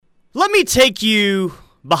Let me take you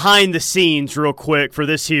behind the scenes real quick for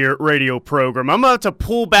this here radio program. I'm about to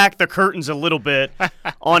pull back the curtains a little bit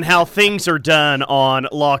on how things are done on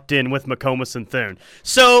Locked In with McComas and Thune.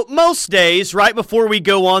 So most days, right before we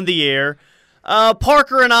go on the air,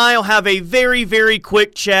 Parker and I will have a very, very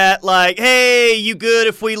quick chat like, hey, you good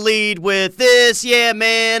if we lead with this? Yeah,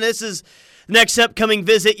 man, this is next upcoming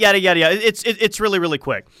visit, yada, yada, yada. It's really, really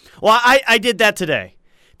quick. Well, I did that today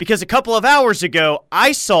because a couple of hours ago,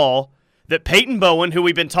 I saw that Peyton Bowen, who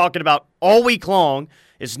we've been talking about all week long,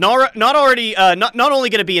 is not only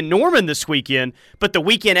going to be in Norman this weekend, but the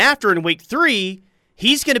weekend after in week 3,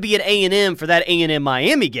 he's going to be at A&M for that A&M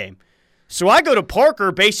Miami game. So I go to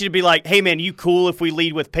Parker basically to be like, hey, man, you cool if we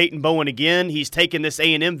lead with Peyton Bowen again? He's taking this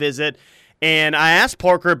A&M visit. And I asked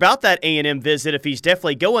Parker about that A&M visit, if he's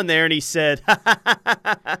definitely going there, and he said,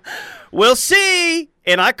 we'll see.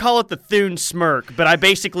 And I call it the Thune smirk, but I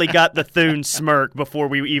basically got the Thune smirk before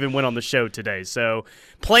we even went on the show today. So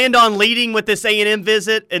planned on leading with this A&M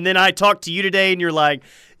visit, and then I talked to you today, and you're like,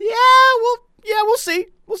 we'll see.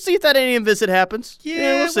 We'll see if that A&M visit happens.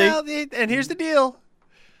 Yeah, we'll see. Well, and here's the deal.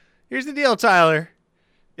 Here's the deal, Tyler.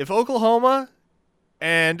 If Oklahoma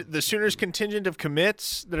and the Sooners contingent of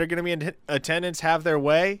commits that are going to be in attendance have their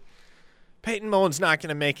way, Peyton Bowen's not going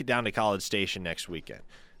to make it down to College Station next weekend.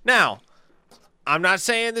 Now, I'm not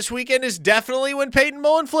saying this weekend is definitely when Peyton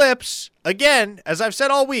Bowen flips. Again, as I've said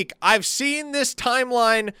all week, I've seen this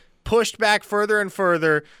timeline pushed back further and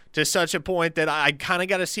further to such a point that I kind of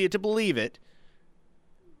got to see it to believe it.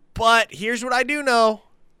 But here's what I do know.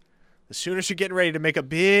 The Sooners are getting ready to make a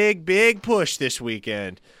big, big push this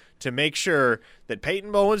weekend to make sure that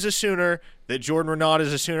Peyton Bowen's a Sooner, that Jordan Renaud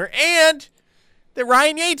is a Sooner, and that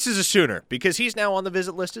Ryan Yates is a Sooner because he's now on the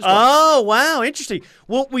visit list as well. Oh, wow, interesting.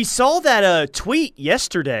 Well, we saw that tweet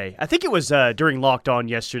yesterday. I think it was during Locked On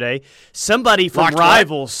yesterday. Somebody from Locked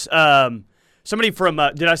Rivals, somebody from,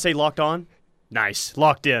 did I say Locked On? Nice,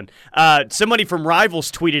 Locked In. Somebody from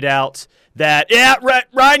Rivals tweeted out that,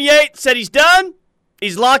 Ryan Yates said he's done.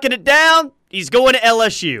 He's locking it down. He's going to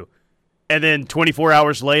LSU. And then 24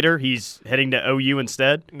 hours later, he's heading to OU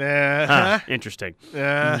instead? Interesting.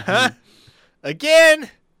 Again,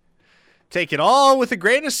 take it all with a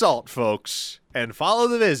grain of salt, folks, and follow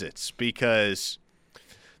the visits because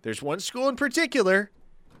there's one school in particular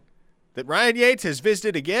that Ryan Yates has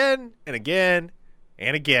visited again and again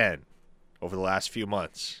and again over the last few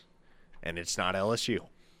months, and it's not LSU.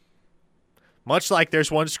 Much like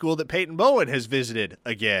there's one school that Peyton Bowen has visited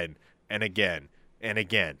again and again and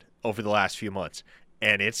again over the last few months,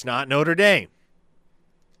 and it's not Notre Dame.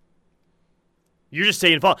 You're just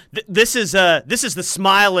saying, this is the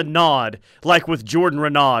smile and nod, like with Jordan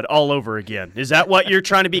Renaud all over again. Is that what you're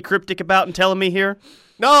trying to be cryptic about and telling me here?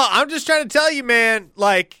 No, I'm just trying to tell you, man,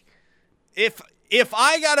 like, if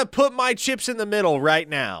I got to put my chips in the middle right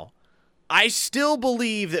now, I still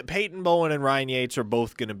believe that Peyton Bowen and Ryan Yates are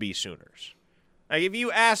both going to be Sooners. Like,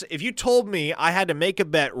 if you told me I had to make a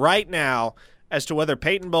bet right now as to whether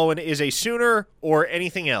Peyton Bowen is a Sooner or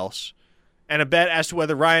anything else, and a bet as to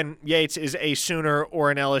whether Ryan Yates is a Sooner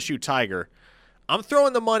or an LSU Tiger, I'm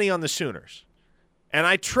throwing the money on the Sooners. And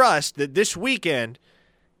I trust that this weekend,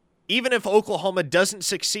 even if Oklahoma doesn't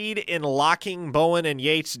succeed in locking Bowen and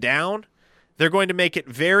Yates down, they're going to make it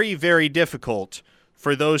very, very difficult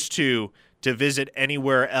for those two to visit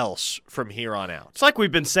anywhere else from here on out. It's like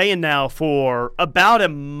we've been saying now for about a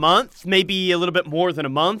month, maybe a little bit more than a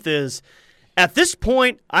month, is at this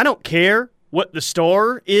point, I don't care what the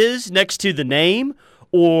star is next to the name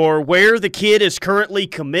or where the kid is currently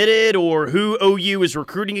committed or who OU is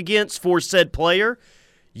recruiting against for said player.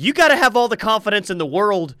 You got to have all the confidence in the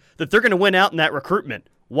world that they're going to win out in that recruitment.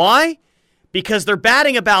 Why? Because they're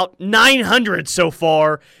batting about 900 so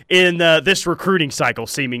far in this recruiting cycle,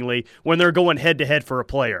 seemingly, when they're going head-to-head for a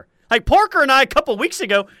player. Like Parker and I, a couple weeks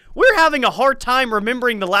ago, we're having a hard time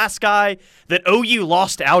remembering the last guy that OU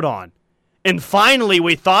lost out on. And finally,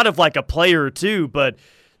 we thought of like a player or two, but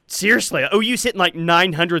seriously, OU's hitting like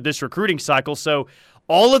 900 this recruiting cycle, so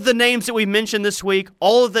all of the names that we mentioned this week,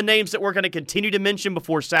 all of the names that we're going to continue to mention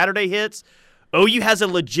before Saturday hits, OU has a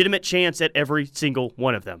legitimate chance at every single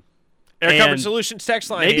one of them. Air Comfort Solutions text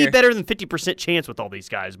line maybe here. Better than 50% chance with all these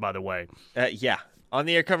guys, by the way. Yeah. On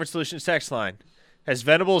the Air Comfort Solutions text line, has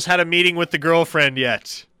Venables had a meeting with the girlfriend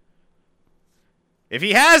yet? If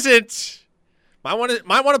he hasn't, might want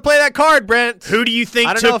to play that card, Brent. Who do you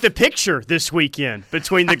think took the picture this weekend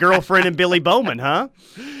between the girlfriend and Billy Bowman, huh?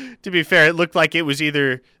 To be fair, it looked like it was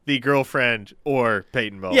either the girlfriend or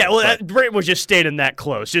Peyton Bowen. Yeah, well, Brent was just standing that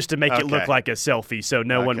close just to make it look like a selfie so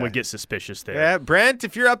no one would get suspicious there. Yeah, Brent,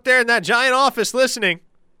 if you're up there in that giant office listening,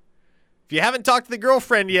 If you haven't talked to the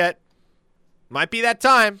girlfriend yet, might be that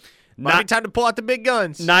time. Might be time to pull out the big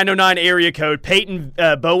guns. 909 area code. Peyton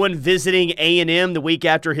Bowen visiting A&M the week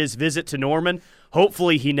after his visit to Norman.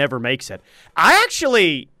 Hopefully he never makes it.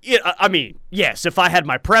 Yes, if I had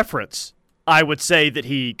my preference, I would say that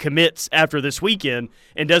he commits after this weekend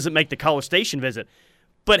and doesn't make the College Station visit.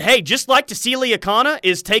 But, hey, just like Cecilia Kana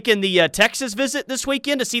is taking the Texas visit this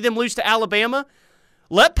weekend to see them lose to Alabama,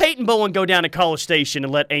 let Peyton Bowen go down to College Station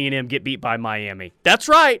and let A&M get beat by Miami. That's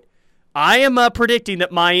right. I am predicting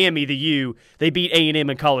that Miami, they beat A&M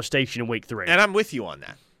in College Station in Week 3. And I'm with you on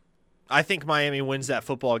that. I think Miami wins that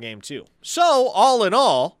football game too. So, all in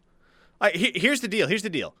all, here's the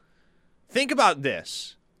deal. Think about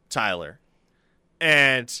this, Tyler.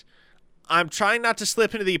 And I'm trying not to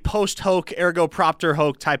slip into the post-hoc, ergo propter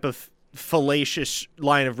hoc type of fallacious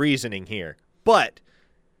line of reasoning here. But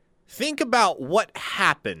think about what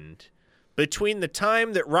happened between the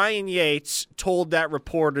time that Ryan Yates told that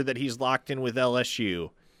reporter that he's locked in with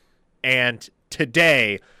LSU and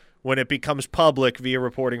today, when it becomes public via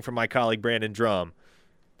reporting from my colleague Brandon Drum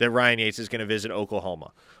that Ryan Yates is going to visit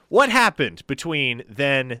Oklahoma. What happened between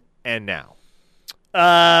then and now?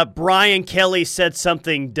 Brian Kelly said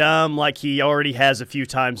something dumb like he already has a few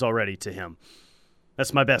times already to him.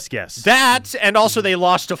 That's my best guess. That, and also they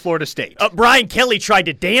lost to Florida State. Brian Kelly tried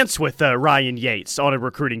to dance with Ryan Yates on a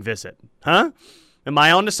recruiting visit. Huh? Am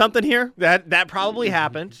I on to something here? That probably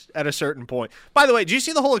happened at a certain point. By the way, did you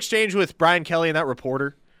see the whole exchange with Brian Kelly and that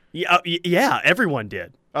reporter? Yeah, everyone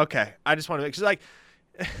did. Okay, I just want to make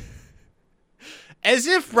as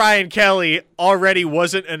if Brian Kelly already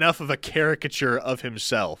wasn't enough of a caricature of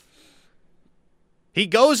himself. He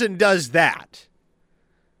goes and does that.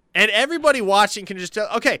 And everybody watching can just tell,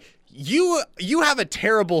 okay, you have a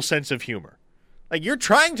terrible sense of humor. Like, you're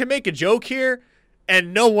trying to make a joke here,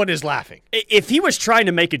 and no one is laughing. If he was trying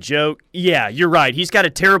to make a joke, yeah, you're right. He's got a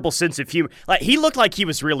terrible sense of humor. Like, he looked like he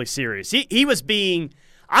was really serious. He was being...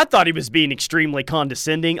 I thought he was being extremely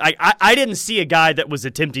condescending. I didn't see a guy that was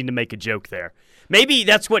attempting to make a joke there. Maybe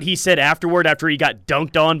that's what he said afterward after he got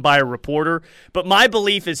dunked on by a reporter. But my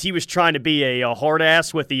belief is he was trying to be a hard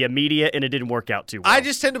ass with the media, and it didn't work out too well. I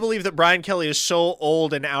just tend to believe that Brian Kelly is so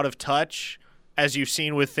old and out of touch, as you've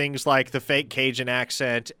seen with things like the fake Cajun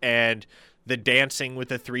accent and the dancing with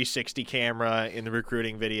the 360 camera in the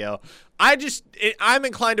recruiting video. I'm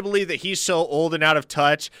inclined to believe that he's so old and out of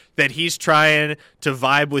touch that he's trying to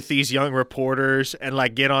vibe with these young reporters and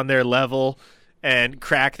like get on their level and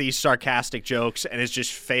crack these sarcastic jokes, and is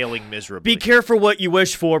just failing miserably. Be careful what you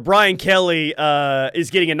wish for. Brian Kelly is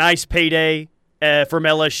getting a nice payday from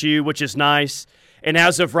LSU, which is nice. And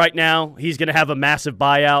as of right now, he's going to have a massive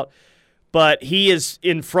buyout. But he is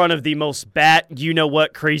in front of the most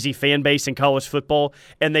you-know-what crazy fan base in college football,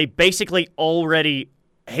 and they basically already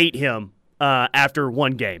hate him after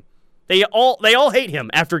one game. They all hate him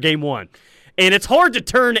after game one. And it's hard to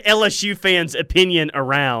turn LSU fans' opinion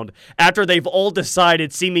around after they've all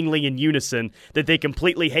decided seemingly in unison that they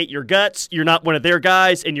completely hate your guts, you're not one of their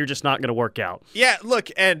guys, and you're just not going to work out. Yeah, look,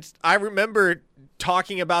 and I remember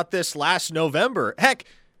talking about this last November. Heck,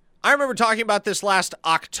 I remember talking about this last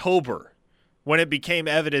October when it became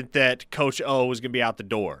evident that Coach O was going to be out the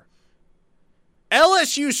door.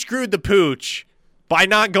 LSU screwed the pooch by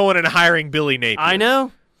not going and hiring Billy Napier. I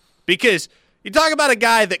know. Because you talk about a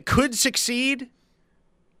guy that could succeed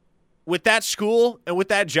with that school and with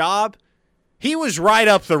that job, he was right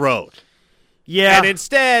up the road. Yeah. And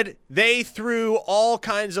instead, they threw all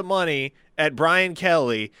kinds of money at Brian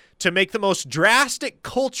Kelly to make the most drastic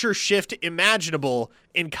culture shift imaginable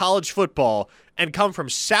in college football and come from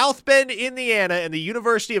South Bend, Indiana, and the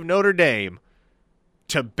University of Notre Dame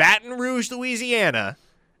to Baton Rouge, Louisiana,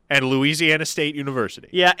 and Louisiana State University.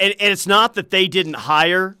 Yeah, and it's not that they didn't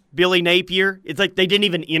hire Billy Napier. It's like they didn't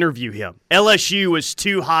even interview him. LSU was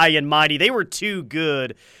too high and mighty. They were too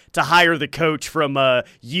good to hire the coach from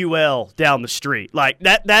UL down the street. Like,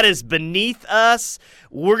 that is beneath us.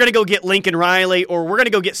 We're going to go get Lincoln Riley, or we're going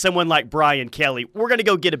to go get someone like Brian Kelly. We're going to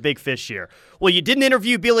go get a big fish here. Well, you didn't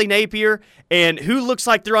interview Billy Napier, and who looks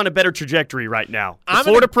like they're on a better trajectory right now? The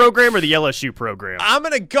Florida program or the LSU program? I'm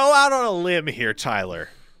going to go out on a limb here, Tyler.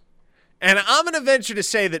 And I'm going to venture to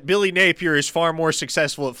say that Billy Napier is far more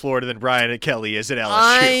successful at Florida than Brian Kelly is at LSU.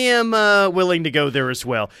 I am willing to go there as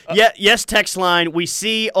well. Yes, text line, we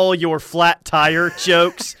see all your flat tire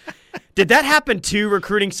jokes. Did that happen 2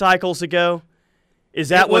 recruiting cycles ago? Is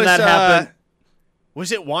that when that happened?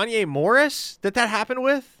 Was it Wanye Morris that happened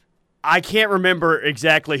with? I can't remember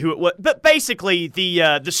exactly who it was. But basically,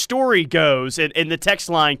 the story goes, and the text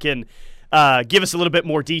line can give us a little bit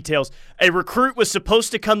more details. A recruit was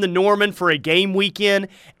supposed to come to Norman for a game weekend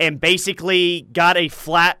and basically got a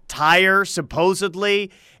flat tire,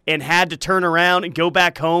 supposedly, and had to turn around and go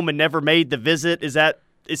back home and never made the visit. Is that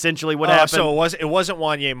essentially what happened? So it wasn't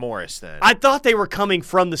Wanye Morris then? I thought they were coming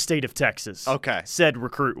from the state of Texas. Okay. Said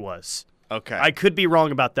recruit was. Okay. I could be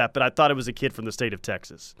wrong about that, but I thought it was a kid from the state of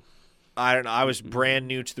Texas. I don't know. I was brand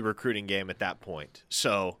new to the recruiting game at that point.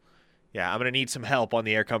 So, yeah, I'm going to need some help on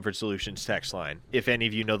the Air Comfort Solutions text line, if any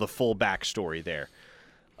of you know the full backstory there.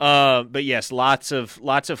 But, yes, lots of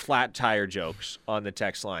flat tire jokes on the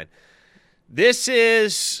text line. This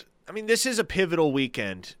is a pivotal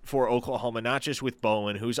weekend for Oklahoma, not just with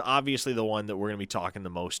Bowen, who's obviously the one that we're going to be talking the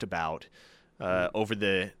most about over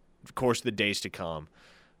the course of the days to come.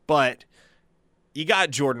 But you got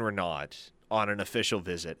Jordan Renaud on an official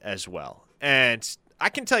visit as well. And I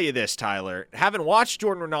can tell you this, Tyler, having watched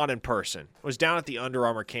Jordan Renaud in person, was down at the Under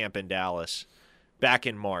Armour camp in Dallas back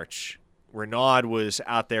in March. Renaud was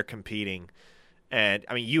out there competing. And,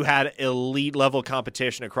 I mean, you had elite-level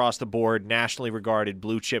competition across the board, nationally regarded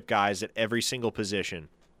blue-chip guys at every single position.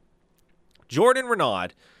 Jordan Renaud,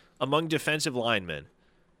 among defensive linemen,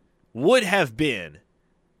 would have been,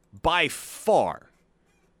 by far,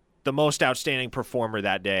 the most outstanding performer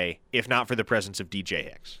that day, if not for the presence of DJ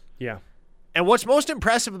Hicks. Yeah. And what's most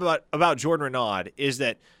impressive about Jordan Renaud is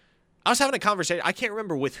that I was having a conversation, I can't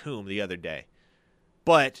remember with whom the other day,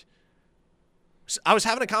 but I was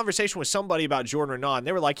having a conversation with somebody about Jordan Renaud, and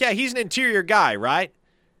they were like, yeah, he's an interior guy, right?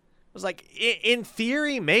 I was like, in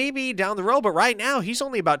theory, maybe down the road, but right now he's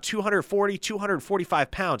only about 240,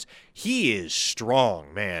 245 pounds. He is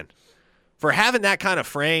strong, man. For having that kind of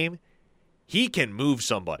frame, he can move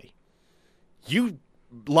somebody. You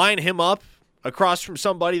line him up across from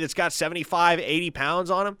somebody that's got 75, 80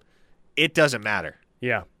 pounds on him, it doesn't matter.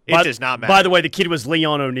 Yeah. It does not matter. By the way, the kid was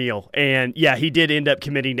Leon O'Neal, and, yeah, he did end up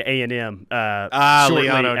committing to A&M shortly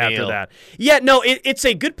Leon O'Neal. after that. Yeah, no, it's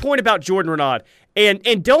a good point about Jordan Renaud,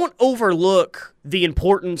 and don't overlook the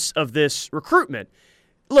importance of this recruitment.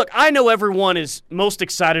 Look, I know everyone is most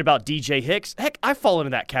excited about DJ Hicks. Heck, I fall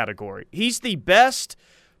into that category. He's the best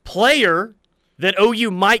player that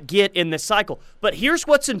OU might get in this cycle. But here's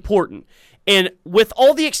what's important. And with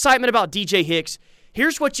all the excitement about DJ Hicks,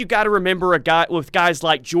 here's what you got to remember with guys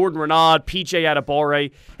like Jordan Renaud, PJ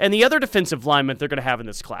Adebawore, and the other defensive linemen they're going to have in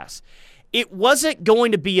this class. It wasn't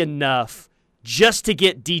going to be enough just to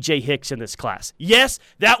get DJ Hicks in this class. Yes,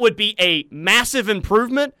 that would be a massive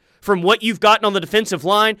improvement from what you've gotten on the defensive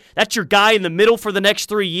line. That's your guy in the middle for the next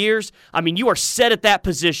 3 years. I mean, you are set at that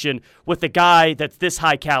position with a guy that's this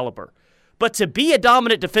high caliber. But to be a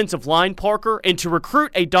dominant defensive line, Parker, and to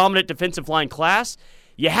recruit a dominant defensive line class,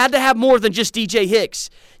 you had to have more than just DJ Hicks.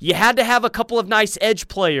 You had to have a couple of nice edge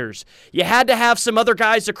players. You had to have some other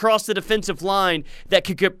guys across the defensive line that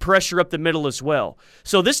could get pressure up the middle as well.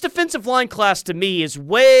 So this defensive line class to me is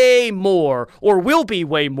way more, or will be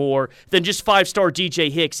way more, than just five-star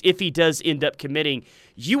DJ Hicks if he does end up committing.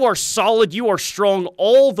 You are solid, you are strong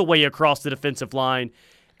all the way across the defensive line.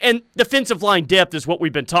 And defensive line depth is what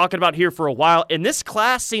we've been talking about here for a while, and this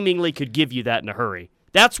class seemingly could give you that in a hurry.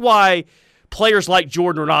 That's why players like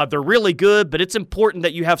Jordan Renaud, they're really good, but it's important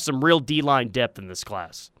that you have some real D-line depth in this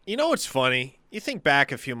class. You know what's funny? You think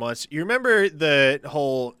back a few months. You remember the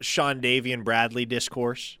whole Sean Davian Bradley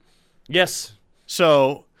discourse? Yes.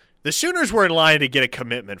 So the Sooners were in line to get a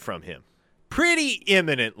commitment from him pretty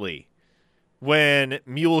imminently when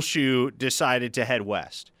Muleshoe decided to head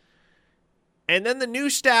west. And then the new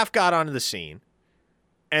staff got onto the scene,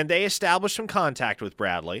 and they established some contact with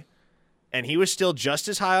Bradley, and he was still just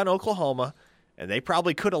as high on Oklahoma, and they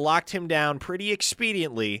probably could have locked him down pretty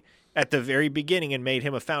expediently at the very beginning and made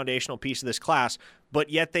him a foundational piece of this class, but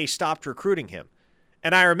yet they stopped recruiting him.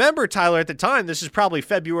 And I remember, Tyler, at the time, this is probably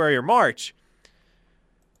February or March,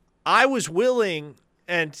 I was willing,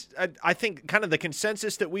 and I think kind of the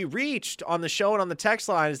consensus that we reached on the show and on the text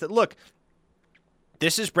line is that, look,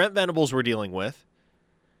 this is Brent Venables we're dealing with,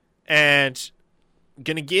 and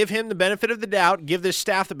going to give him the benefit of the doubt, give this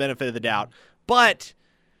staff the benefit of the doubt, but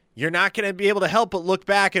you're not going to be able to help but look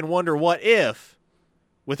back and wonder what if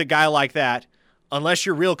with a guy like that, unless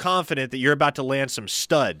you're real confident that you're about to land some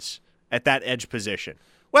studs at that edge position.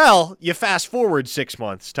 Well, you fast forward 6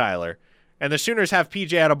 months, Tyler, and the Sooners have PJ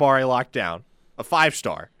Adebawore locked down, a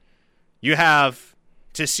 5-star. You have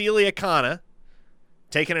Tassili Akana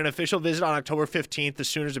taking an official visit on October 15th. The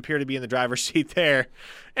Sooners appear to be in the driver's seat there.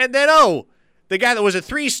 And then, the guy that was a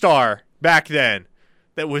 3-star back then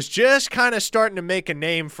that was just kind of starting to make a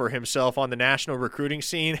name for himself on the national recruiting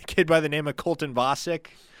scene, a kid by the name of Colton Vasek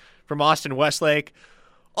from Austin Westlake.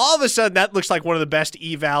 All of a sudden, that looks like one of the best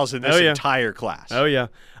evals in this entire class. Oh, yeah.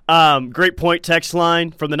 Great point text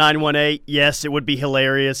line from the 918. Yes, it would be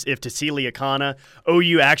hilarious if Tassili Akana,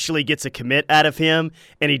 OU actually gets a commit out of him,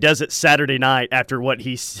 and he does it Saturday night after what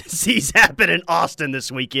he sees happen in Austin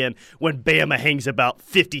this weekend when Bama hangs about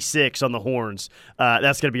 56 on the horns.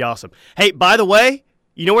 That's going to be awesome. Hey, by the way,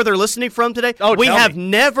 you know where they're listening from today? Oh, we have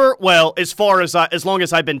never, well, as long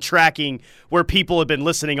as I've been tracking where people have been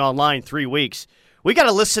listening online 3 weeks, we got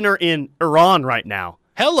a listener in Iran right now.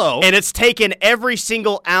 Hello. And it's taken every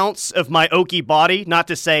single ounce of my Okie body, not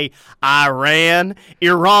to say Iran.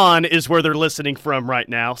 Iran is where they're listening from right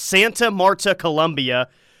now. Santa Marta, Colombia.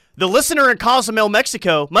 The listener in Cozumel,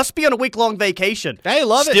 Mexico must be on a week-long vacation. Hey,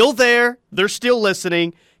 love it. Still there. They're still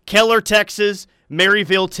listening. Keller, Texas.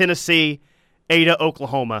 Maryville, Tennessee. Ada,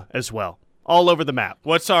 Oklahoma as well. All over the map.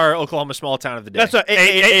 What's our Oklahoma small town of the day? That's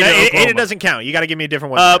Ada doesn't count. You got to give me a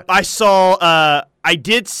different one. I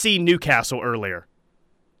did see Newcastle earlier.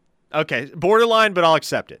 Okay, borderline, but I'll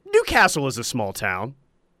accept it. Newcastle is a small town.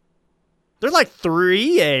 They're like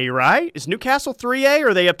 3A, right? Is Newcastle 3A, or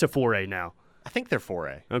are they up to 4A now? I think they're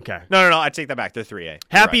 4A. Okay. No, I take that back. They're 3A.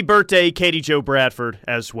 Happy birthday, Katie Jo Bradford,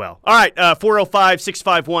 as well. All right,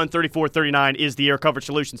 405-651-3439 is the Air Coverage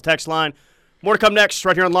Solutions text line. More to come next,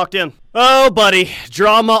 right here on Locked In. Oh, buddy,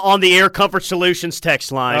 drama on the Air Comfort Solutions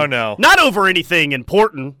text line. Oh, no. Not over anything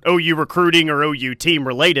important, OU recruiting or OU team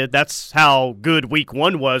related. That's how good week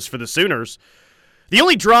 1 was for the Sooners. The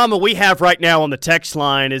only drama we have right now on the text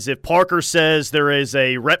line is if Parker says there is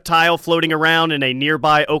a reptile floating around in a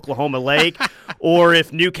nearby Oklahoma lake, or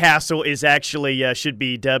if Newcastle is actually should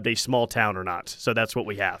be dubbed a small town or not. So that's what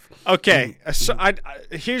we have. Okay, so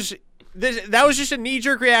that was just a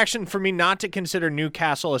knee-jerk reaction for me not to consider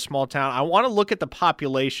Newcastle a small town. I want to look at the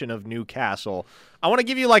population of Newcastle. I want to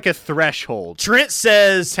give you like a threshold. Trent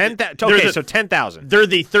says 10,000. Okay, so 10,000. They're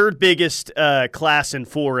the third biggest class in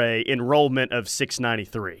 4A, enrollment of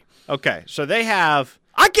 693. Okay, so they have.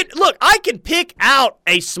 I can pick out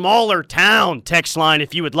a smaller town text line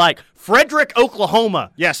if you would like. Frederick,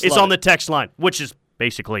 Oklahoma, is on the text line, which is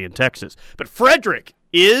basically in Texas. But Frederick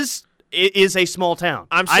is a small town.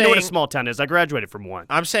 I know what a small town is. I graduated from one.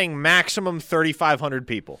 I'm saying maximum 3,500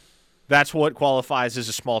 people. That's what qualifies as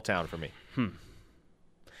a small town for me.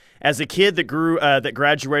 As a kid that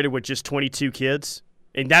graduated with just 22 kids,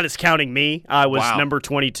 and that is counting me, I was number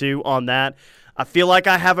 22 on that. I feel like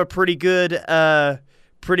I have a pretty good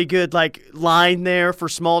like line there for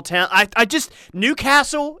small town.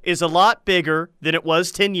 Newcastle is a lot bigger than it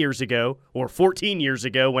was 10 years ago or 14 years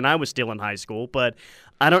ago when I was still in high school, but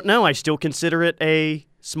I don't know. I still consider it a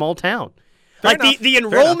small town. The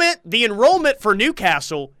enrollment for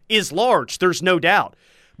Newcastle is large. There's no doubt.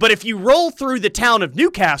 But if you roll through the town of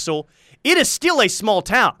Newcastle, it is still a small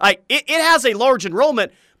town. It has a large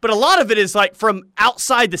enrollment, but a lot of it is like from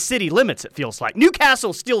outside the city limits, it feels like.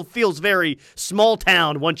 Newcastle still feels very small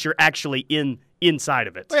town once you're actually inside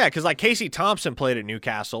of it. Well, yeah, because like Casey Thompson played at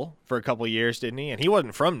Newcastle for a couple of years, didn't he? And he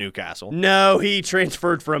wasn't from Newcastle. No, he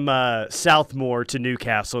transferred from Southmore to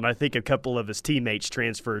Newcastle, and I think a couple of his teammates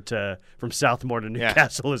transferred from Southmore to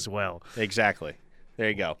Newcastle as well. Exactly. There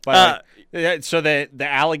you go. So the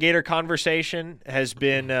alligator conversation has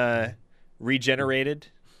been regenerated.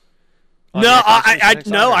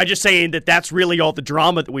 I'm just saying that's really all the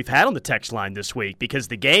drama that we've had on the text line this week because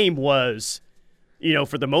the game was,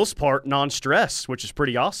 for the most part, non-stress, which is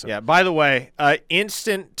pretty awesome. Yeah, by the way,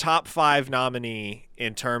 instant top 5 nominee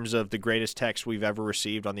in terms of the greatest text we've ever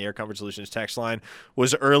received on the Air Comfort Solutions text line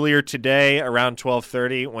was earlier today around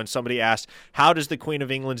 12:30 when somebody asked, how does the Queen of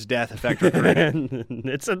England's death affect recruiting?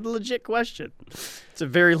 It's a legit question. It's a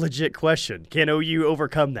very legit question. Can OU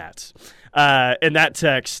overcome that? In that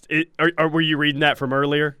text, were you reading that from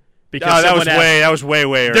earlier? Because that was way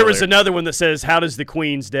earlier. There was another one that says, how does the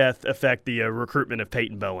Queen's death affect the recruitment of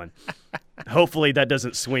Peyton Bowen? Hopefully that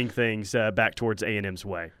doesn't swing things back towards A&M's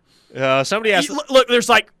way. Somebody asked. Look, there's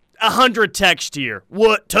like 100 texts here.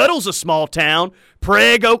 What? Tuttle's a small town.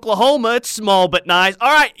 Prague, Oklahoma, it's small but nice.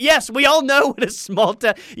 All right, yes, we all know what a small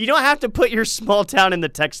town. You don't have to put your small town in the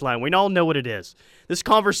text line. We all know what it is. This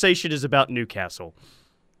conversation is about Newcastle.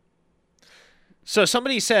 So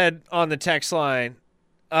somebody said on the text line,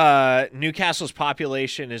 Newcastle's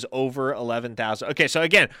population is over 11,000. Okay, so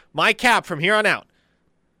again, my cap from here on out,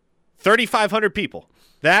 3,500 people.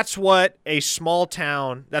 That's what small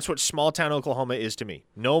town Oklahoma is to me.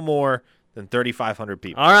 No more than 3,500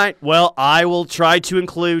 people. All right. Well, I will try to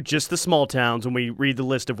include just the small towns when we read the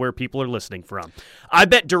list of where people are listening from. I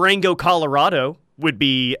bet Durango, Colorado would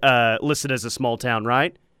be listed as a small town,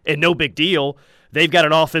 right? And no big deal. They've got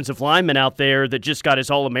an offensive lineman out there that just got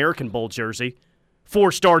his All-American Bowl jersey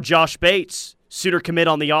 4-star Josh Bates, Sooner commit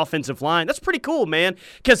on the offensive line. That's pretty cool, man,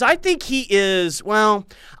 because I think he is, well,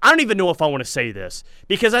 I don't even know if I want to say this,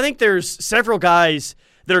 because I think there's several guys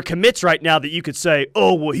that are commits right now that you could say,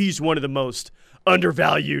 oh, well, he's one of the most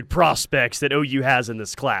undervalued prospects that OU has in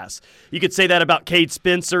this class. You could say that about Cade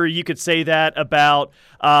Spencer. You could say that about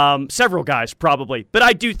several guys probably. But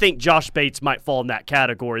I do think Josh Bates might fall in that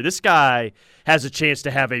category. This guy has a chance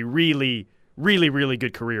to have a really, really, really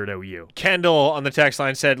good career at OU. Kendall on the text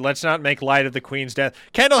line said, let's not make light of the Queen's death.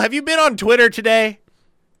 Kendall, have you been on Twitter today?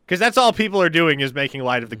 Because that's all people are doing is making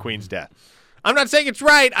light of the Queen's death. I'm not saying it's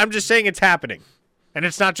right. I'm just saying it's happening. And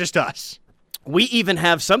it's not just us. We even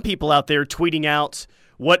have some people out there tweeting out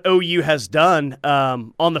what OU has done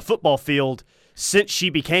on the football field since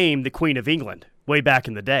she became the Queen of England way back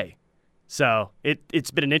in the day. So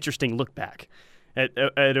it's been an interesting look back at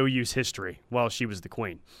OU's history while she was the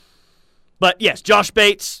Queen. But, yes, Josh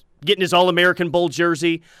Bates getting his All-American Bowl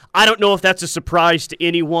jersey. I don't know if that's a surprise to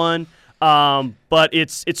anyone, but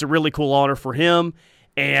it's a really cool honor for him.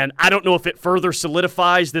 And I don't know if it further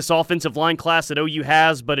solidifies this offensive line class that OU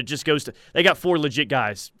has, but it just goes to – they got 4 legit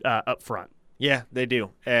guys up front. Yeah, they do.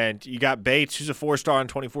 And you got Bates, who's a 4-star on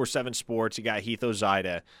 24/7 Sports. You got Heath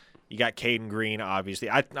Ozida. You got Caden Green, obviously.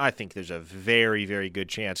 I think there's a very, very good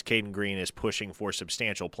chance Caden Green is pushing for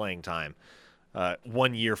substantial playing time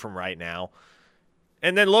 1 year from right now.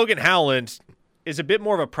 And then Logan Howland is a bit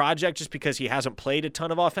more of a project just because he hasn't played a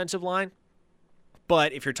ton of offensive line.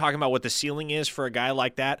 But if you're talking about what the ceiling is for a guy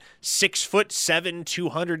like that, 6'7",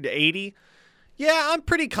 280, yeah, I'm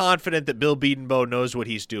pretty confident that Bill Bedenbaugh knows what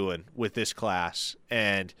he's doing with this class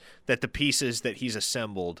and that the pieces that he's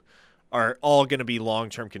assembled are all going to be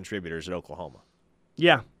long-term contributors at Oklahoma.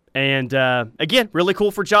 Yeah, and again, really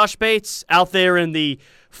cool for Josh Bates out there in the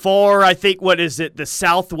far, I think, the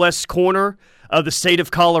southwest corner of the state of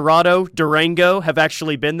Colorado. Durango have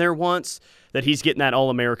actually been there once. That he's getting that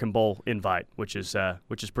All-American Bowl invite, which is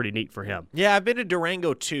pretty neat for him. Yeah, I've been to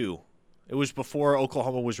Durango too. It was before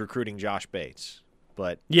Oklahoma was recruiting Josh Bates.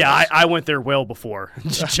 But yeah, I went there well before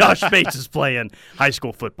Josh Bates is playing high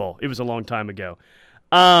school football. It was a long time ago.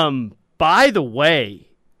 By the way,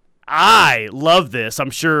 I love this.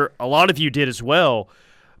 I'm sure a lot of you did as well.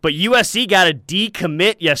 But USC got a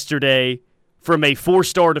decommit yesterday from a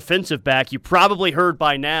 4-star defensive back. You probably heard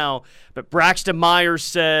by now, but Braxton Myers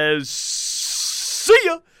says, see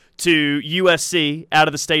ya, to USC out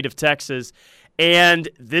of the state of Texas. And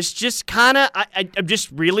this just kind of, I'm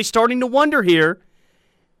just really starting to wonder here,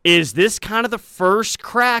 is this kind of the first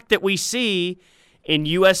crack that we see in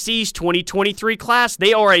USC's 2023 class?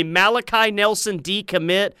 They are a Malachi Nelson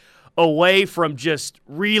decommit away from just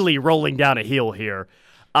really rolling down a hill here.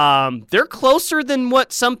 They're closer than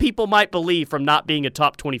what some people might believe from not being a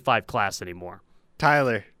top 25 class anymore.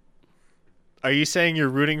 Tyler, are you saying you're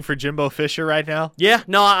rooting for Jimbo Fisher right now? Yeah,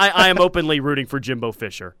 no, I am openly rooting for Jimbo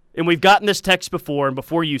Fisher. And we've gotten this text before, and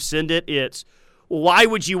before you send it, it's, why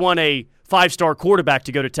would you want a 5-star quarterback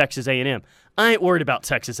to go to Texas A&M? I ain't worried about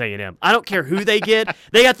Texas A&M. I don't care who they get.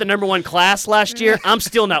 They got the number 1 class last year. I'm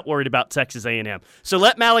still not worried about Texas A&M. So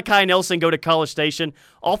let Malachi Nelson go to College Station.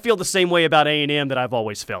 I'll feel the same way about A&M that I've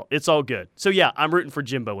always felt. It's all good. So, yeah, I'm rooting for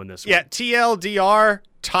Jimbo in this one. Yeah, TLDR,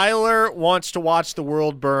 Tyler wants to watch the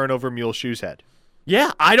world burn over Muleshoe's head.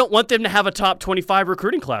 Yeah, I don't want them to have a top 25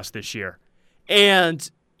 recruiting class this year.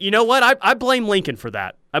 And you know what? I blame Lincoln for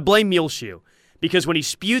that. I blame Muleshoe. Because when he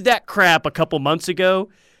spewed that crap a couple months ago,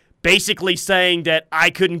 basically saying that I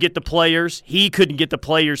couldn't get the players, he couldn't get the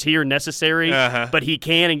players here necessary, but he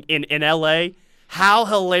can in L.A., how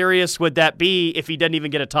hilarious would that be if he doesn't even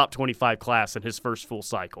get a top 25 class in his first full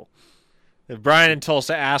cycle? Brian in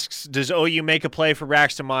Tulsa asks, does OU make a play for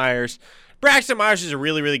Braxton Myers? Braxton Myers is a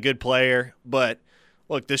really, really good player, but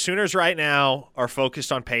look, the Sooners right now are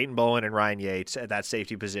focused on Peyton Bowen and Ryan Yates at that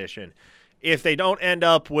safety position. If they don't end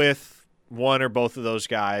up with one or both of those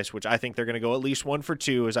guys, which I think they're going to go at least 1 for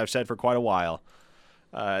 2, as I've said for quite a while,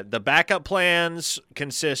 the backup plans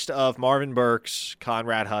consist of Marvin Burks,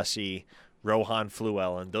 Conrad Hussey, Rohan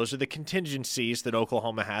Fluellen. Those are the contingencies that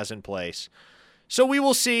Oklahoma has in place. So we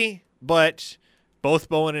will see, but both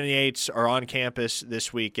Bowen and Yates are on campus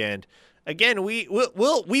this weekend. Again, we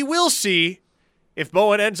will see if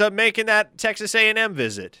Bowen ends up making that Texas A&M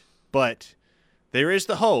visit, but there is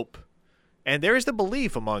the hope and there is the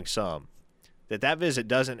belief among some that visit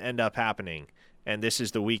doesn't end up happening, and this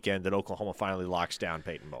is the weekend that Oklahoma finally locks down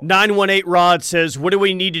Peyton Bowen. 918 Rod says, what do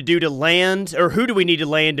we need to do to land, or who do we need to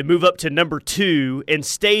land to move up to number 2 and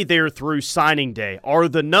stay there through signing day? Are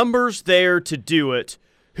the numbers there to do it?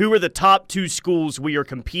 Who are the top 2 schools we are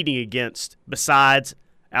competing against besides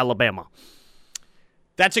Alabama?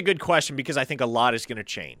 That's a good question because I think a lot is going to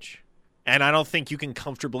change. And I don't think you can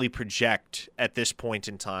comfortably project at this point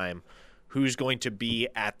in time who's going to be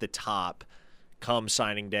at the top come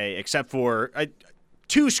signing day, except for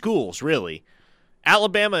two schools, really.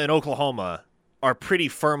 Alabama and Oklahoma are pretty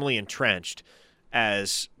firmly entrenched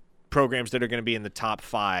as programs that are going to be in the top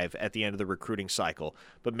 5 at the end of the recruiting cycle.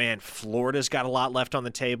 But, man, Florida's got a lot left on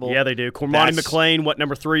the table. Yeah, they do. Cormani McClain,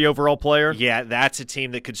 number 3 overall player? Yeah, that's a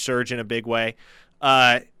team that could surge in a big way.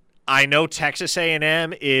 I know Texas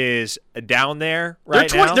A&M is down there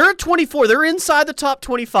now. They're at 24. They're inside the top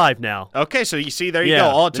 25 now. Okay, so you see, there you go.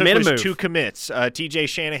 All it took was move. 2 commits, T.J.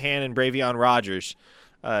 Shanahan and Bravion Rogers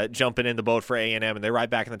jumping in the boat for A&M, and they're right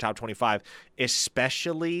back in the top 25,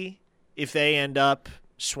 especially if they end up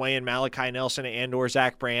swaying Malachi Nelson and or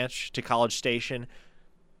Zach Branch to College Station.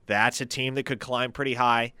 That's a team that could climb pretty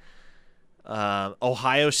high.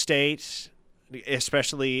 Ohio State,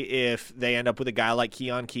 especially if they end up with a guy like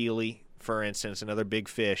Keon Keeley, for instance, another big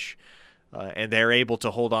fish, and they're able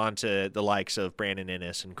to hold on to the likes of Brandon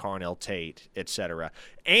Innes and Carnell Tate, etc.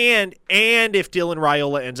 And if Dylan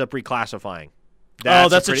Raiola ends up reclassifying.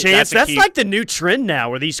 That's a chance. That's like the new trend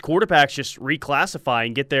now where these quarterbacks just reclassify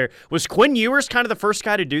and get there. Was Quinn Ewers kind of the first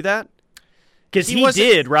guy to do that? Because he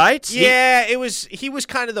did, right? Yeah, he was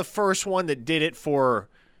kind of the first one that did it for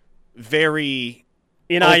very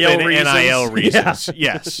NIL reasons. Yeah.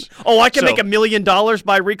 Yes. I can make $1 million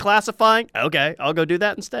by reclassifying? Okay, I'll go do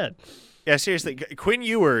that instead. Yeah, seriously. Quinn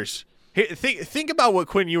Ewers, think about what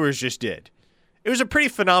Quinn Ewers just did. It was a pretty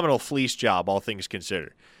phenomenal fleece job, all things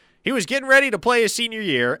considered. He was getting ready to play his senior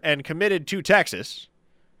year and committed to Texas.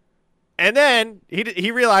 And then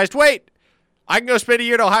he realized, wait, I can go spend a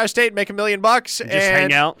year at Ohio State and make $1 million and just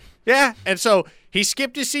hang out. Yeah, and so he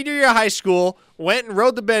skipped his senior year of high school, went and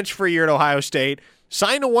rode the bench for a year at Ohio State,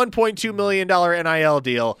 signed a $1.2 million NIL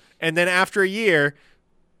deal, and then after a year,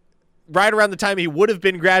 right around the time he would have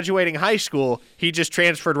been graduating high school, he just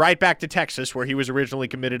transferred right back to Texas where he was originally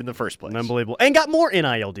committed in the first place. Unbelievable. And got more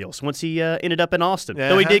NIL deals once he ended up in Austin,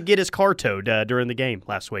 though he did get his car towed during the game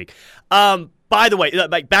last week. By the way,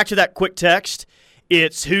 back to that quick text,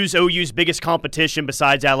 it's who's OU's biggest competition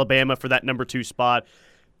besides Alabama for that number 2 spot.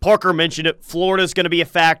 Parker mentioned it. Florida's going to be a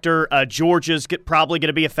factor. Georgia's probably going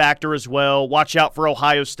to be a factor as well. Watch out for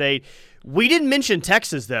Ohio State. We didn't mention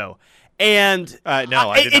Texas, though. And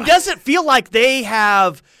it doesn't feel like they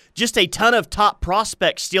have just a ton of top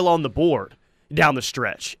prospects still on the board down the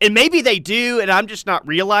stretch. And maybe they do, and I'm just not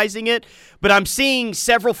realizing it. But I'm seeing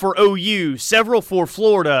several for OU, several for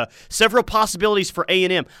Florida, several possibilities for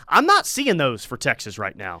A&M. I'm not seeing those for Texas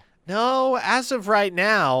right now. No, as of right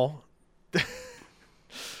now,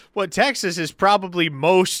 what Texas is probably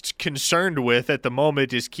most concerned with at the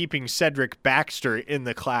moment is keeping Cedric Baxter in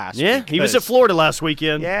the class. Yeah, he was at Florida last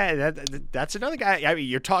weekend. Yeah, that's another guy. I mean,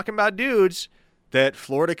 you're talking about dudes that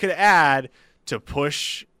Florida could add to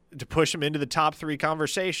push him into the top 3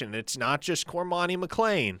 conversation. It's not just Cormani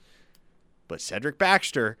McClain, but Cedric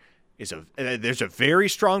Baxter there's a very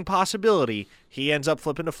strong possibility he ends up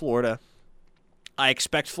flipping to Florida. I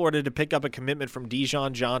expect Florida to pick up a commitment from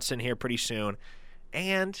Dijon Johnson here pretty soon.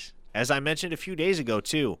 And, as I mentioned a few days ago,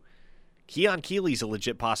 too, Keon Keeley's a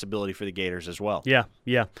legit possibility for the Gators as well. Yeah.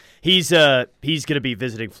 He's going to be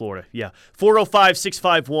visiting Florida. Yeah.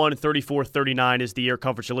 405-651-3439 is the Air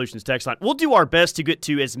Comfort Solutions text line. We'll do our best to get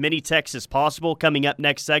to as many texts as possible coming up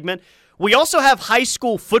next segment. We also have high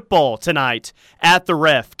school football tonight at the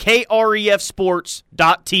Ref.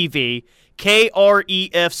 KREFsports.tv.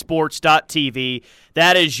 KREFsports.tv.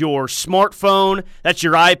 That is your smartphone. That's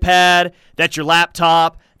your iPad. That's your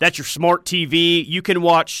laptop. That's your smart TV. You can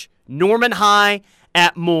watch Norman High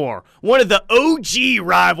at Moore. One of the OG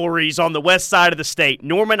rivalries on the west side of the state.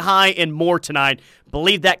 Norman High and Moore tonight.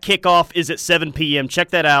 Believe that kickoff is at 7 p.m. Check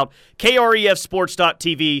that out.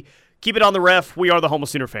 KREFsports.tv. Keep it on the Ref. We are the Homo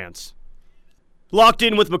Sooner fans. Locked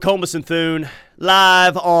in with McComas and Thune,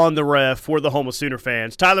 live on the Ref for the Homo Sooner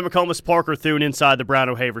fans. Tyler McComas, Parker Thune inside the Brown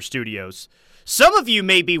O'Haver studios. Some of you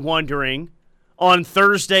may be wondering on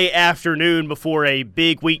Thursday afternoon before a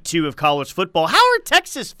big week 2 of college football, how are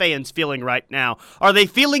Texas fans feeling right now? Are they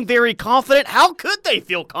feeling very confident? How could they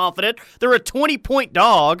feel confident? They're a 20-point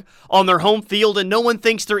dog on their home field, and no one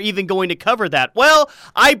thinks they're even going to cover that. Well,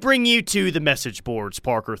 I bring you to the message boards,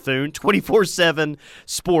 Parker Thune, 24/7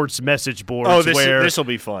 sports message boards. Oh, this will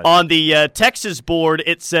be fun. On the Texas board,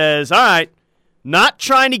 it says, all right, not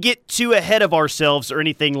trying to get too ahead of ourselves or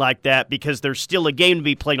anything like that because there's still a game to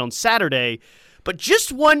be played on Saturday, but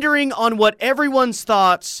just wondering on what everyone's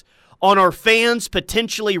thoughts on our fans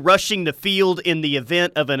potentially rushing the field in the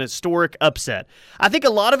event of an historic upset? I think a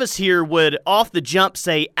lot of us here would off the jump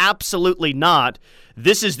say absolutely not.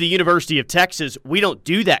 This is the University of Texas. We don't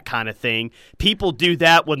do that kind of thing. People do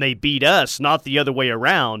that when they beat us, not the other way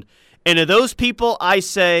around. And to those people, I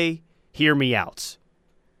say, hear me out.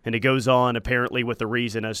 And it goes on apparently with the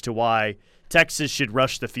reason as to why Texas should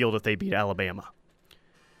rush the field if they beat Alabama.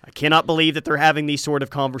 I cannot believe that they're having these sort of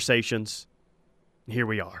conversations. Here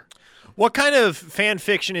we are. What kind of fan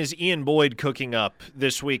fiction is Ian Boyd cooking up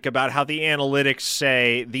this week about how the analytics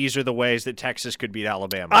say these are the ways that Texas could beat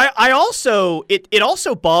Alabama? I also it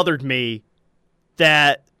also bothered me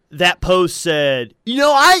that post said,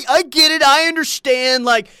 I get it, I understand,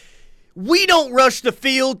 like, we don't rush the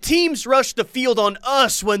field. Teams rush the field on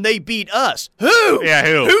us when they beat us. Who? Yeah,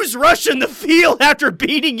 who? Who's rushing the field after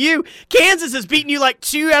beating you? Kansas has beaten you like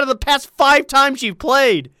 2 out of the past 5 times you've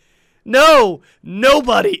played. No,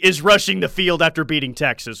 nobody is rushing the field after beating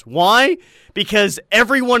Texas. Why? Because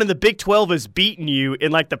everyone in the Big 12 has beaten you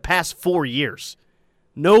in like the past 4 years.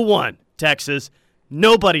 No one, Texas.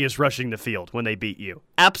 Nobody is rushing the field when they beat you.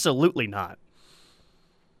 Absolutely not.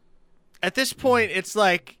 At this point, it's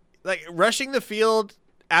like rushing the field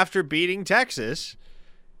after beating Texas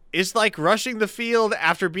is like rushing the field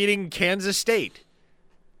after beating Kansas State.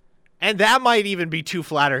 And that might even be too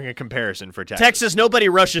flattering a comparison for Texas. Texas, nobody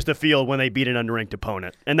rushes the field when they beat an unranked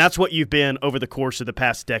opponent. And that's what you've been over the course of the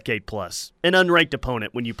past decade plus. An unranked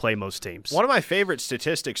opponent when you play most teams. One of my favorite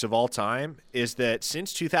statistics of all time is that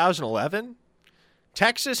since 2011,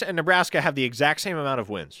 Texas and Nebraska have the exact same amount of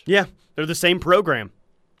wins. Yeah, they're the same program.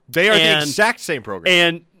 They are the exact same program.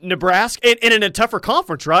 And Nebraska, and in a tougher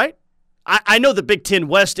conference, right? I know the Big Ten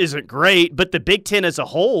West isn't great, but the Big Ten as a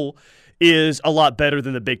whole is a lot better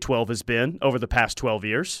than the Big 12 has been over the past 12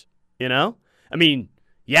 years, I mean,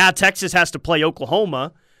 yeah, Texas has to play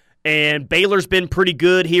Oklahoma, and Baylor's been pretty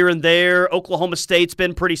good here and there. Oklahoma State's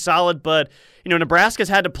been pretty solid, but, Nebraska's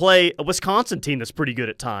had to play a Wisconsin team that's pretty good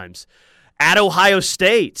at times. At Ohio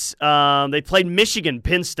State, they played Michigan,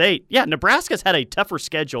 Penn State. Yeah, Nebraska's had a tougher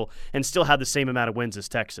schedule and still had the same amount of wins as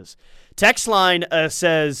Texas. Text line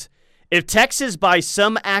says, if Texas, by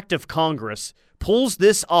some act of Congress, pulls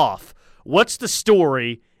this off, what's the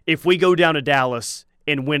story if we go down to Dallas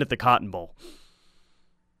and win at the Cotton Bowl?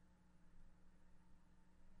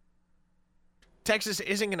 Texas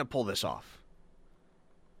isn't going to pull this off.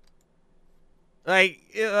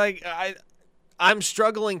 I'm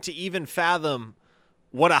struggling to even fathom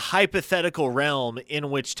what a hypothetical realm in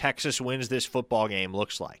which Texas wins this football game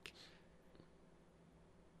looks like.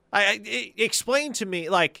 Explain to me,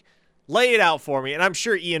 lay it out for me, and I'm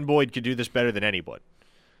sure Ian Boyd could do this better than anybody.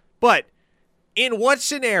 But in what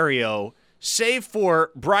scenario, save for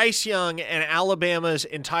Bryce Young and Alabama's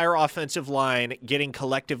entire offensive line getting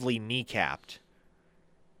collectively kneecapped,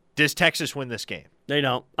 does Texas win this game? They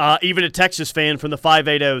don't. Even a Texas fan from the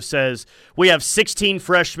 580 says, we have 16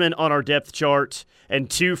 freshmen on our depth chart and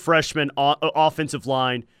 2 freshmen offensive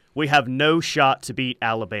line. We have no shot to beat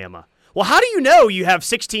Alabama. Well, how do you know you have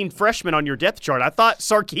 16 freshmen on your depth chart? I thought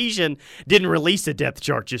Sarkisian didn't release a depth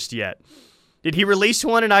chart just yet. Did he release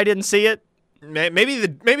one and I didn't see it? Maybe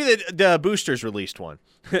the boosters released one.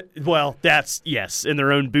 Well, that's, yes, in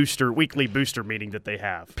their own weekly booster meeting that they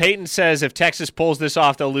have. Peyton says if Texas pulls this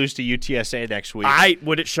off, they'll lose to UTSA next week.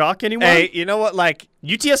 Would it shock anyone? Hey, you know what?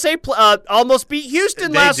 UTSA almost beat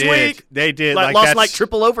Houston last week. They did. Lost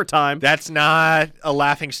triple overtime. That's not a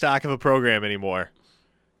laughing stock of a program anymore.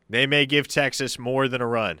 They may give Texas more than a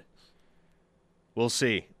run. We'll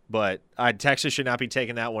see. But Texas should not be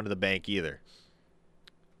taking that one to the bank either.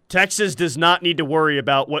 Texas does not need to worry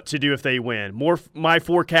about what to do if they win. My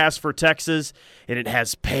forecast for Texas, and it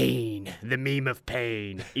has pain, the meme of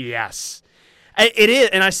pain. Yes. It is,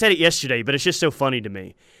 and I said it yesterday, but it's just so funny to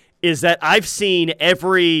me, is that I've seen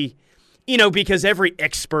because every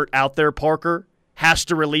expert out there, Parker, has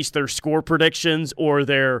to release their score predictions or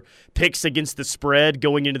their picks against the spread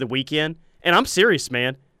going into the weekend. And I'm serious,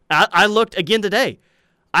 man. I looked again today.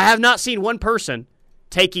 I have not seen one person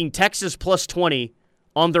taking Texas plus 20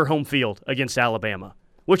 on their home field against Alabama,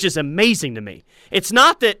 which is amazing to me. It's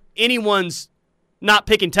not that anyone's not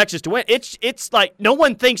picking Texas to win. It's like no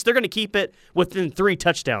one thinks they're going to keep it within 3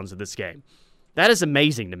 touchdowns of this game. That is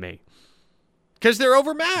amazing to me. Because they're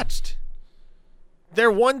overmatched.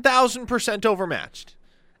 They're 1,000% overmatched.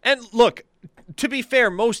 And look, to be fair,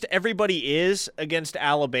 most everybody is against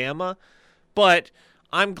Alabama, but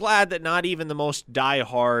I'm glad that not even the most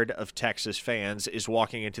diehard of Texas fans is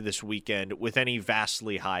walking into this weekend with any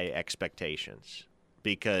vastly high expectations,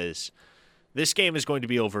 because this game is going to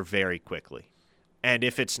be over very quickly. And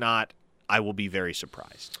if it's not, I will be very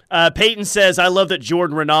surprised. Peyton says, I love that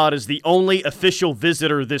Jordan Renaud is the only official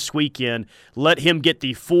visitor this weekend. Let him get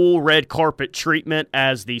the full red carpet treatment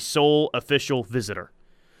as the sole official visitor.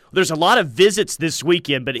 There's a lot of visits this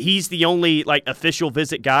weekend, but he's the only official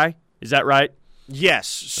visit guy. Is that right? Yes.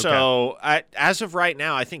 So as of right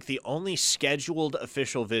now, I think the only scheduled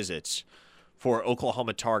official visits for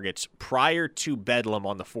Oklahoma Targets prior to Bedlam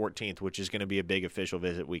on the 14th, which is going to be a big official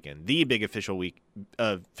visit weekend, the big official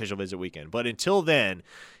visit weekend. But until then,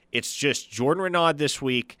 it's just Jordan Renaud this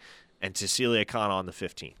week and Cecilia Khan on the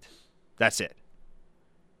 15th. That's it.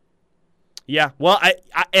 Yeah, well,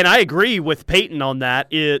 I agree with Peyton on that.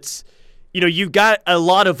 It's, you've got a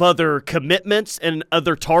lot of other commitments and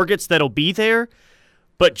other targets that'll be there,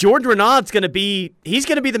 but Jordan Renaud's going to be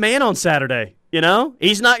the man on Saturday.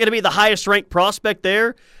 He's not going to be the highest ranked prospect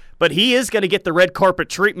there, but he is going to get the red carpet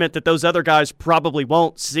treatment that those other guys probably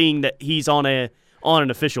won't, seeing that he's on an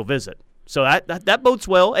official visit. So that bodes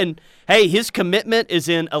well. And hey, his commitment is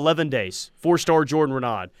in 11 days. 4-star Jordan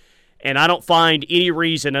Renaud. And I don't find any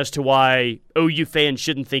reason as to why OU fans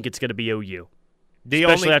shouldn't think it's going to be OU,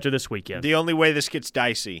 especially after this weekend. The only way this gets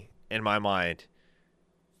dicey, in my mind,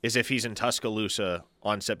 is if he's in Tuscaloosa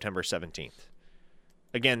on September 17th.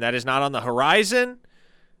 Again, that is not on the horizon.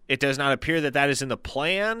 It does not appear that is in the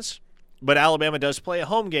plans, but Alabama does play a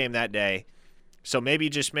home game that day. So maybe,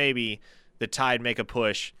 just maybe, the Tide make a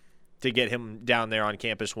push to get him down there on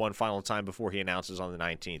campus one final time before he announces on the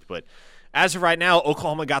 19th. But as of right now,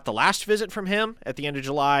 Oklahoma got the last visit from him at the end of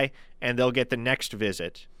July, and they'll get the next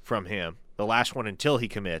visit from him, the last one until he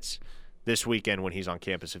commits, this weekend when he's on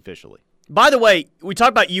campus officially. By the way, we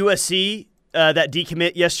talked about USC, that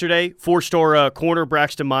decommit yesterday, 4-star corner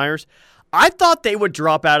Braxton Myers. I thought they would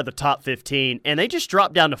drop out of the top 15, and they just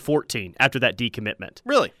dropped down to 14 after that decommitment.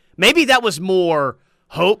 Really? Maybe that was more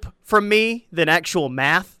hope from me than actual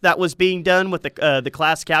math that was being done with the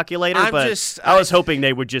class calculator, I was hoping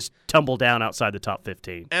they would just tumble down outside the top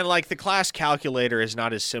 15. And the class calculator is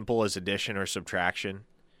not as simple as addition or subtraction.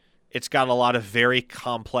 It's got a lot of very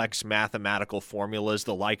complex mathematical formulas,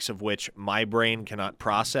 the likes of which my brain cannot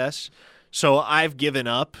process. So I've given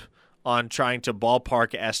up on trying to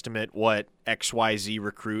ballpark estimate what XYZ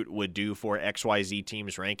recruit would do for XYZ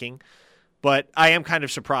team's ranking. But I am kind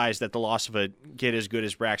of surprised that the loss of a kid as good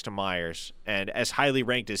as Braxton Myers and as highly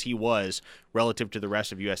ranked as he was relative to the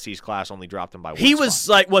rest of USC's class only dropped him by one He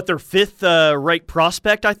spot. was their fifth ranked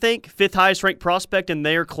prospect, I think. Fifth highest ranked prospect in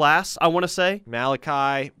their class, I want to say.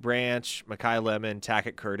 Malachi, Branch, Mekhi Lemon,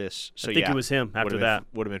 Tackett Curtis. So I think it was him after that.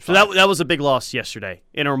 Would have been fine. So that was a big loss yesterday.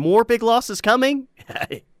 And are more big losses coming?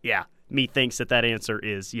 Yeah. Me thinks that answer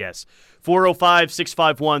is yes.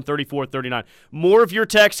 405-651-3439. More of your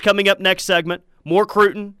texts coming up next segment. More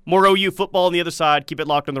Cruton, more OU football on the other side. Keep it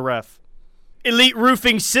locked on the Ref. Elite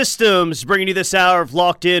Roofing Systems bringing you this hour of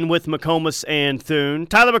Locked In with McComas and Thune.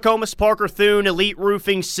 Tyler McComas, Parker Thune, Elite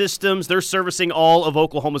Roofing Systems. They're servicing all of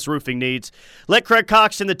Oklahoma's roofing needs. Let Craig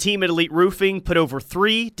Cox and the team at Elite Roofing put over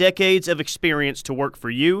 3 decades of experience to work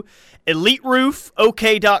for you.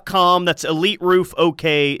 EliteRoofOK.com. That's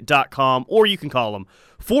EliteRoofOK.com. Or you can call them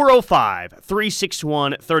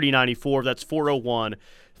 405-361-3094. That's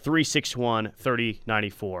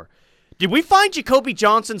 401-361-3094. Did we find Jacoby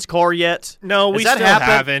Johnson's car yet? No, we still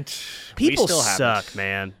haven't. People suck,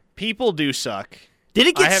 man. People do suck. Did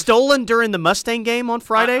it get stolen during the Mustang game on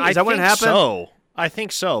Friday? Is that what happened? I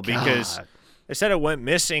think so, because they said it went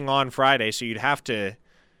missing on Friday, so you'd have to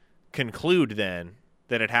conclude then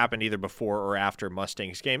that it happened either before or after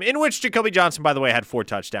Mustang's game, in which Jacoby Johnson, by the way, had 4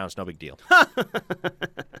 touchdowns. No big deal.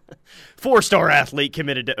 4-star athlete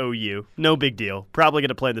committed to OU. No big deal. Probably going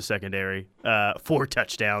to play in the secondary. 4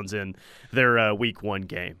 touchdowns in their Week 1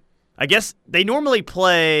 game. I guess they normally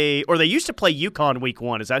play, or they used to play UConn Week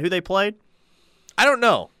 1. Is that who they played? I don't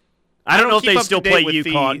know. I don't know if they still play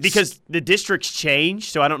UConn because the districts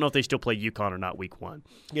changed, so I don't know if they still play UConn or not Week 1.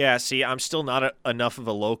 Yeah, see, I'm still not enough of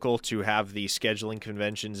a local to have the scheduling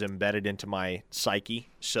conventions embedded into my psyche,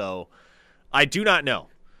 so I do not know.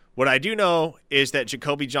 What I do know is that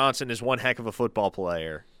Jacoby Johnson is one heck of a football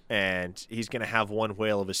player, and he's going to have one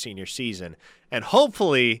whale of a senior season, and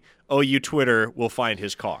hopefully OU Twitter will find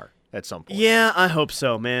his car at some point. Yeah, I hope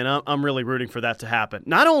so, man. I'm really rooting for that to happen.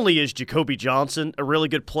 Not only is Jacoby Johnson a really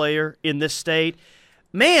good player in this state,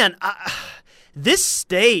 man, this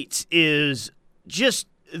state is just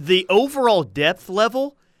the overall depth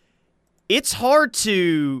level. It's hard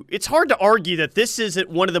to argue that this isn't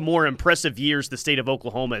one of the more impressive years the state of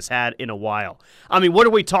Oklahoma has had in a while. I mean, what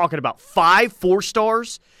are we talking about? 5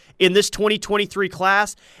 4-stars in this 2023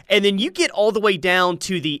 class, and then you get all the way down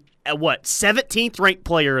to the what, 17th ranked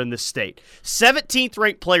player in this state. 17th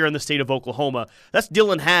ranked player in the state of Oklahoma. That's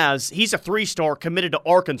Dylan Haas. He's a 3-star committed to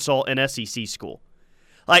Arkansas, an SEC school.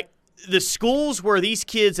 Like, the schools where these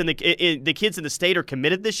kids and the kids in the state are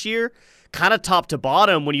committed this year, kind of top to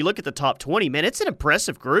bottom, when you look at the top 20, man, it's an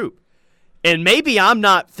impressive group. And maybe I'm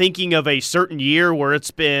not thinking of a certain year where it's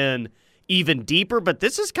been even deeper, but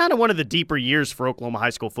this is kind of one of the deeper years for Oklahoma high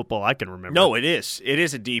school football I can remember. No, it is. It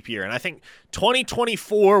is a deep year. And I think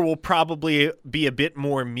 2024 will probably be a bit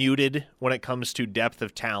more muted when it comes to depth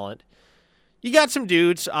of talent. You got some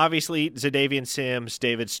dudes, obviously, Zadavian Sims,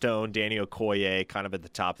 David Stone, Danny Okoye, kind of at the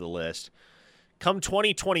top of the list. Come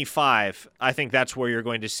 2025, I think that's where you're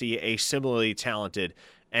going to see a similarly talented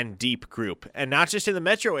and deep group. And not just in the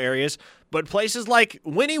metro areas, but places like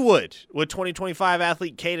Wynnewood with 2025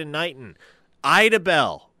 athlete Caden Knighton, Ida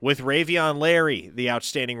Bell with Ravion Larry, the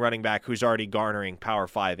outstanding running back who's already garnering Power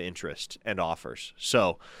 5 interest and offers.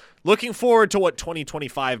 So looking forward to what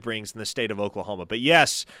 2025 brings in the state of Oklahoma. But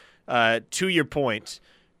yes, to your point,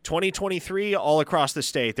 2023 all across the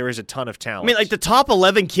state, there is a ton of talent. I mean, like the top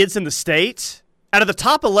 11 kids in the state, out of the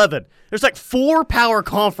top 11, there's like 4 power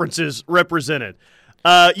conferences represented.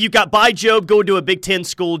 You've got By Job going to a Big Ten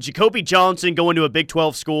school, Jacoby Johnson going to a Big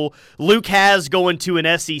 12 school, Luke Haas going to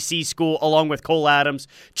an SEC school along with Cole Adams,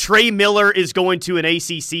 Trey Miller is going to an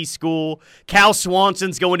ACC school, Cal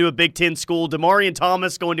Swanson's going to a Big Ten school, Demarion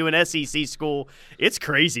Thomas going to an SEC school. It's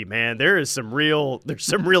crazy, man. There's some real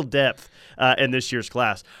depth in this year's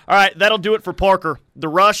class. All right, that'll do it for Parker. The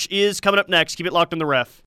Rush is coming up next. Keep it locked on the Ref.